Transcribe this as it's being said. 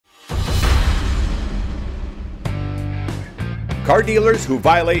car dealers who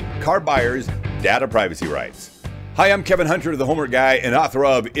violate car buyers' data privacy rights. Hi, I'm Kevin Hunter, the Homework Guy and author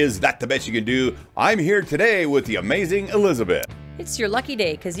of Is That the Best You Can Do? I'm here today with the amazing Elizabeth. It's your lucky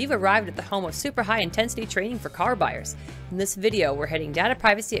day because you've arrived at the home of super high intensity training for car buyers. In this video, we're hitting data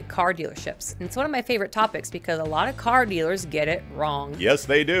privacy at car dealerships. And it's one of my favorite topics because a lot of car dealers get it wrong. Yes,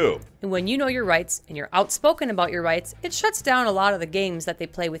 they do. And when you know your rights and you're outspoken about your rights, it shuts down a lot of the games that they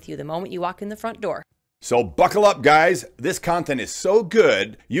play with you the moment you walk in the front door. So buckle up, guys. This content is so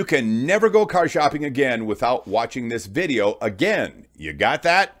good, you can never go car shopping again without watching this video again. You got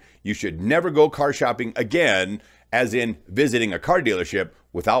that? You should never go car shopping again, as in visiting a car dealership,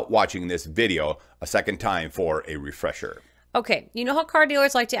 without watching this video a second time for a refresher. Okay, you know how car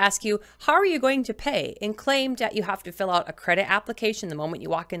dealers like to ask you, how are you going to pay? And claim that you have to fill out a credit application the moment you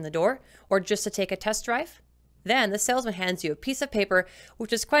walk in the door, or just to take a test drive? Then the salesman hands you a piece of paper,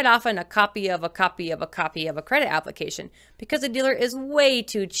 which is quite often a copy of a copy of a copy of a credit application, because the dealer is way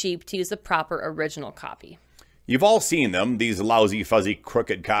too cheap to use the proper original copy. You've all seen them, these lousy, fuzzy,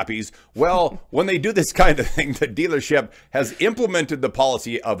 crooked copies. Well, when they do this kind of thing, the dealership has implemented the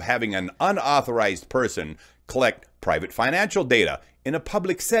policy of having an unauthorized person collect private financial data in a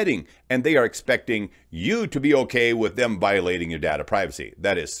public setting, and they are expecting you to be okay with them violating your data privacy.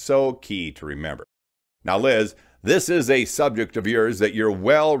 That is so key to remember. Now, Liz, this is a subject of yours that you're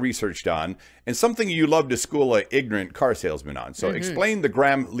well researched on and something you love to school an ignorant car salesman on. So explain the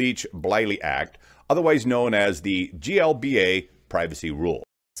Graham-Leach-Bliley Act, otherwise known as the GLBA privacy rule.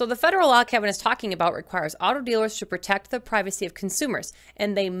 So the federal law Kevin is talking about requires auto dealers to protect the privacy of consumers,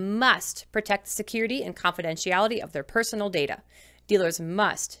 and they must protect the security and confidentiality of their personal data. Dealers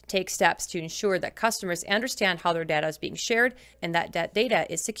must take steps to ensure that customers understand how their data is being shared and that that data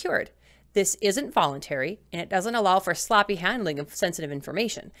is secured. This isn't voluntary, and it doesn't allow for sloppy handling of sensitive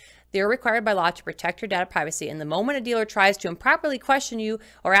information. They are required by law to protect your data privacy, and the moment a dealer tries to improperly question you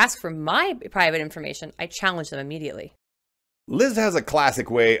or ask for my private information, I challenge them immediately. Liz has a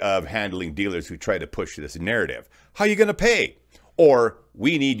classic way of handling dealers who try to push this narrative. How are you going to pay? Or,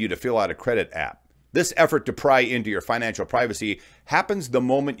 we need you to fill out a credit app. This effort to pry into your financial privacy happens the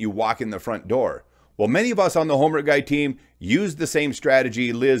moment you walk in the front door. Well, many of us on the Homework Guy team use the same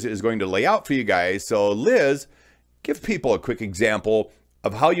strategy Liz is going to lay out for you guys. So Liz, give people a quick example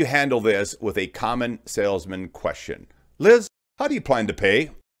of how you handle this with a common salesman question. Liz, how do you plan to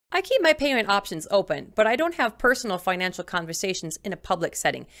pay? I keep my payment options open, but I don't have personal financial conversations in a public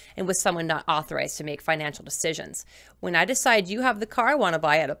setting and with someone not authorized to make financial decisions. When I decide you have the car I want to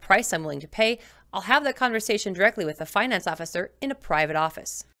buy at a price I'm willing to pay, I'll have that conversation directly with the finance officer in a private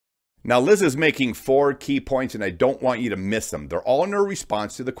office. Now, Liz is making 4 key points, and I don't want you to miss them. They're all in her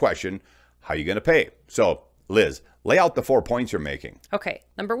response to the question, how are you going to pay? So, Liz, lay out the 4 points you're making. Okay,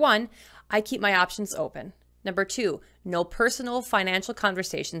 number 1, I keep my options open. Number 2, no personal financial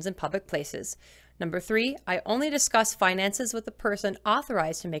conversations in public places. Number 3, I only discuss finances with the person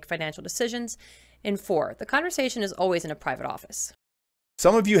authorized to make financial decisions. And 4, the conversation is always in a private office.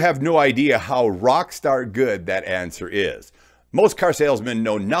 Some of you have no idea how rock star good that answer is. Most car salesmen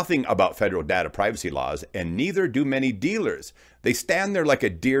know nothing about federal data privacy laws, and neither do many dealers. They stand there like a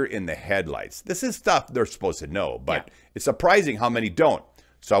deer in the headlights. This is stuff they're supposed to know, but It's surprising how many don't.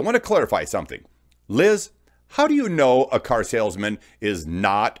 So I want to clarify something. Liz, how do you know a car salesman is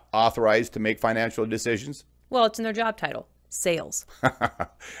not authorized to make financial decisions? Well, it's in their job title, sales.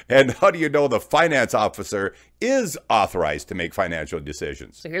 And how do you know the finance officer is authorized to make financial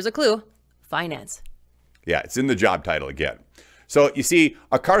decisions? So here's a clue, finance. Yeah, it's in the job title again. So you see,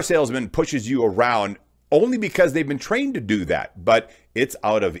 a car salesman pushes you around only because they've been trained to do that, but it's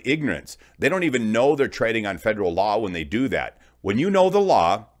out of ignorance. They don't even know they're trading on federal law when they do that. When you know the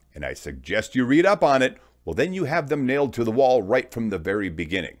law, and I suggest you read up on it, well, then you have them nailed to the wall right from the very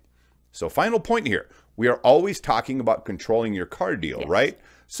beginning. So final point here, we are always talking about controlling your car deal, right?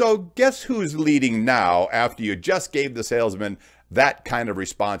 So guess who's leading now after you just gave the salesman that kind of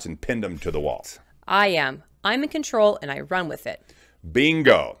response and pinned him to the wall? I am. I'm in control and I run with it.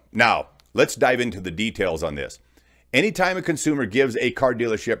 Bingo. Now, let's dive into the details on this. Anytime a consumer gives a car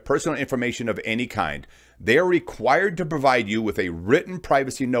dealership personal information of any kind, they are required to provide you with a written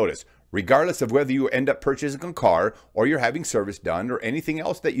privacy notice, regardless of whether you end up purchasing a car or you're having service done or anything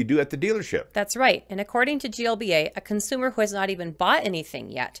else that you do at the dealership. That's right. And according to GLBA, a consumer who has not even bought anything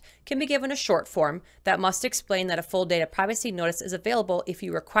yet can be given a short form that must explain that a full data privacy notice is available if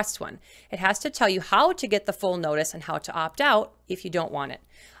you request one. It has to tell you how to get the full notice and how to opt out if you don't want it.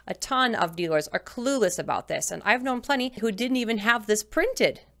 A ton of dealers are clueless about this, and I've known plenty who didn't even have this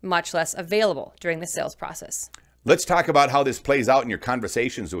printed, much less available during the sales process. Let's talk about how this plays out in your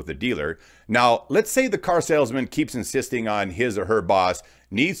conversations with the dealer. Now, let's say the car salesman keeps insisting on his or her boss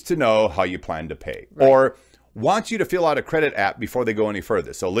needs to know how you plan to pay, or wants you to fill out a credit app before they go any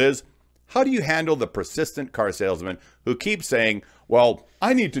further. So Liz, how do you handle the persistent car salesman who keeps saying, well,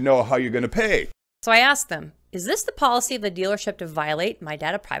 I need to know how you're going to pay? So I asked them, is this the policy of the dealership to violate my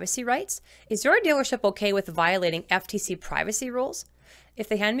data privacy rights? Is your dealership okay with violating FTC privacy rules? If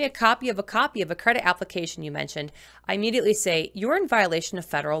they hand me a copy of a credit application you mentioned, I immediately say, you're in violation of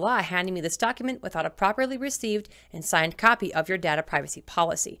federal law handing me this document without a properly received and signed copy of your data privacy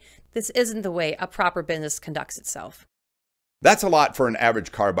policy. This isn't the way a proper business conducts itself. That's a lot for an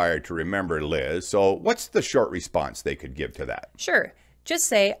average car buyer to remember, Liz. So what's the short response they could give to that? Sure. Just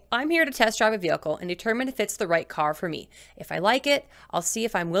say, I'm here to test drive a vehicle and determine if it's the right car for me. If I like it, I'll see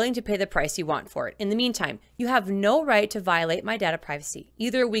if I'm willing to pay the price you want for it. In the meantime, you have no right to violate my data privacy.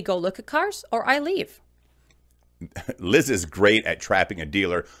 Either we go look at cars or I leave. Liz is great at trapping a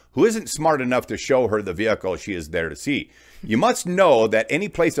dealer who isn't smart enough to show her the vehicle she is there to see. You must know that any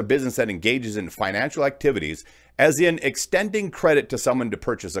place or business that engages in financial activities, as in extending credit to someone to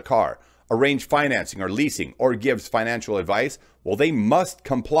purchase a car, arrange financing or leasing, or gives financial advice, well, they must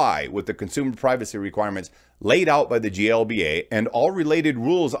comply with the consumer privacy requirements laid out by the GLBA and all related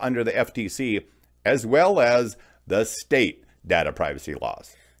rules under the FTC, as well as the state data privacy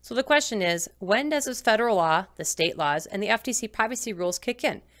laws. So the question is, when does this federal law, the state laws, and the FTC privacy rules kick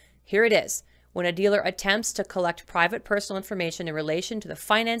in? Here it is. When a dealer attempts to collect private personal information in relation to the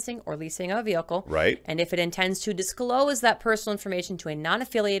financing or leasing of a vehicle, and if it intends to disclose that personal information to a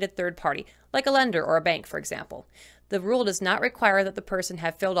non-affiliated third party, like a lender or a bank, for example. The rule does not require that the person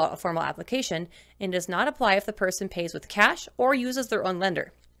have filled out a formal application and does not apply if the person pays with cash or uses their own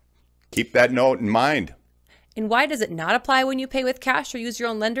lender. Keep that note in mind. And why does it not apply when you pay with cash or use your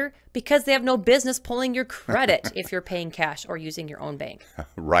own lender? Because they have no business pulling your credit if you're paying cash or using your own bank.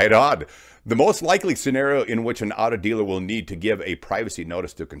 Right on. The most likely scenario in which an auto dealer will need to give a privacy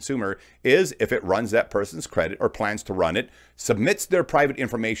notice to a consumer is if it runs that person's credit or plans to run it, submits their private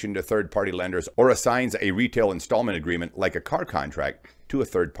information to third-party lenders, or assigns a retail installment agreement like a car contract to a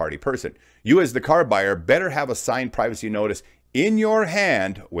third-party person. You as the car buyer better have a signed privacy notice in your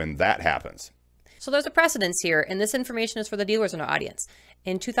hand when that happens. So there's a precedence here, and this information is for the dealers in our audience.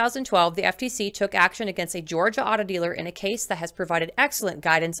 In 2012, the FTC took action against a Georgia auto dealer in a case that has provided excellent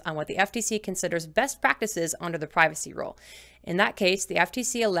guidance on what the FTC considers best practices under the privacy rule. In that case, the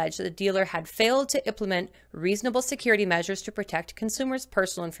FTC alleged that the dealer had failed to implement reasonable security measures to protect consumers'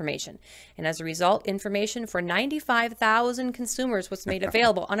 personal information. And as a result, information for 95,000 consumers was made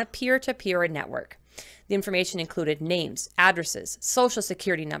available on a peer-to-peer network. The information included names, addresses, social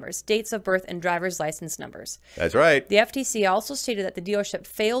security numbers, dates of birth, and driver's license numbers. That's right. The FTC also stated that the dealership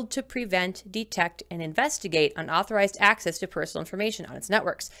failed to prevent, detect, and investigate unauthorized access to personal information on its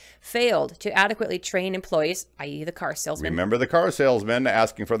networks, failed to adequately train employees, i.e. the car salesman. Remember the car salesman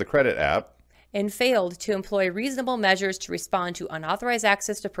asking for the credit app. And failed to employ reasonable measures to respond to unauthorized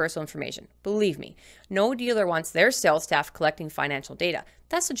access to personal information. Believe me, no dealer wants their sales staff collecting financial data.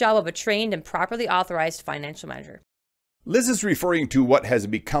 That's the job of a trained and properly authorized financial manager. Liz is referring to what has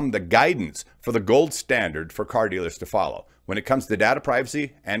become the guidance for the gold standard for car dealers to follow when it comes to data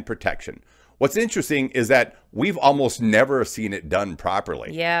privacy and protection. What's interesting is that we've almost never seen it done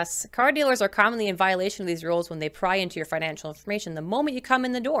properly. Yes, car dealers are commonly in violation of these rules when they pry into your financial information the moment you come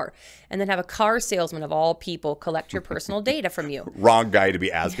in the door, and then have a car salesman of all people collect your personal data from you. Wrong guy to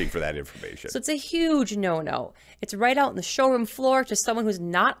be asking for that information. So it's a huge no-no. It's right out on the showroom floor to someone who's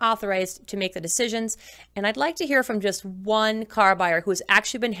not authorized to make the decisions. And I'd like to hear from just one car buyer who has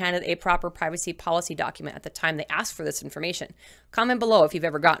actually been handed a proper privacy policy document at the time they asked for this information. Comment below if you've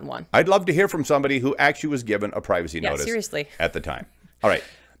ever gotten one. I'd love to hear from somebody who actually was given a privacy notice seriously. At the time. All right.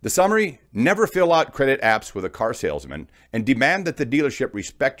 The summary: never fill out credit apps with a car salesman and demand that the dealership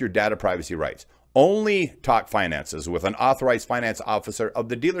respect your data privacy rights. Only talk finances with an authorized finance officer of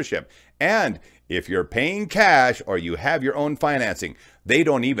the dealership. And if you're paying cash or you have your own financing, they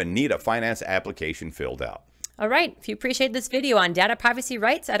don't even need a finance application filled out. All right, if you appreciate this video on data privacy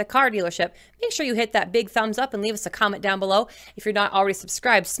rights at a car dealership, make sure you hit that big thumbs up and leave us a comment down below. If you're not already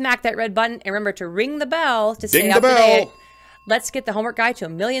subscribed, smack that red button and remember to ring the bell to stay up to date. Let's get the homework guide to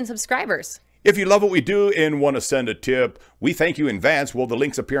 1 million subscribers. If you love what we do and want to send a tip, we thank you in advance. Well, the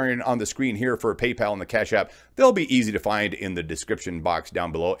links appearing on the screen here for PayPal and the Cash App, they'll be easy to find in the description box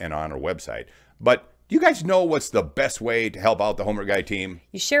down below and on our website. But do you guys know what's the best way to help out the Homework Guy team?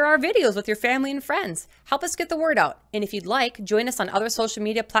 You share our videos with your family and friends. Help us get the word out. And if you'd like, join us on other social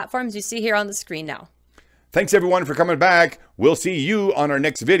media platforms you see here on the screen now. Thanks, everyone, for coming back. We'll see you on our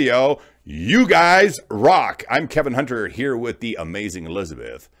next video. You guys rock. I'm Kevin Hunter here with the amazing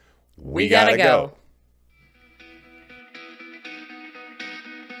Elizabeth. We gotta go.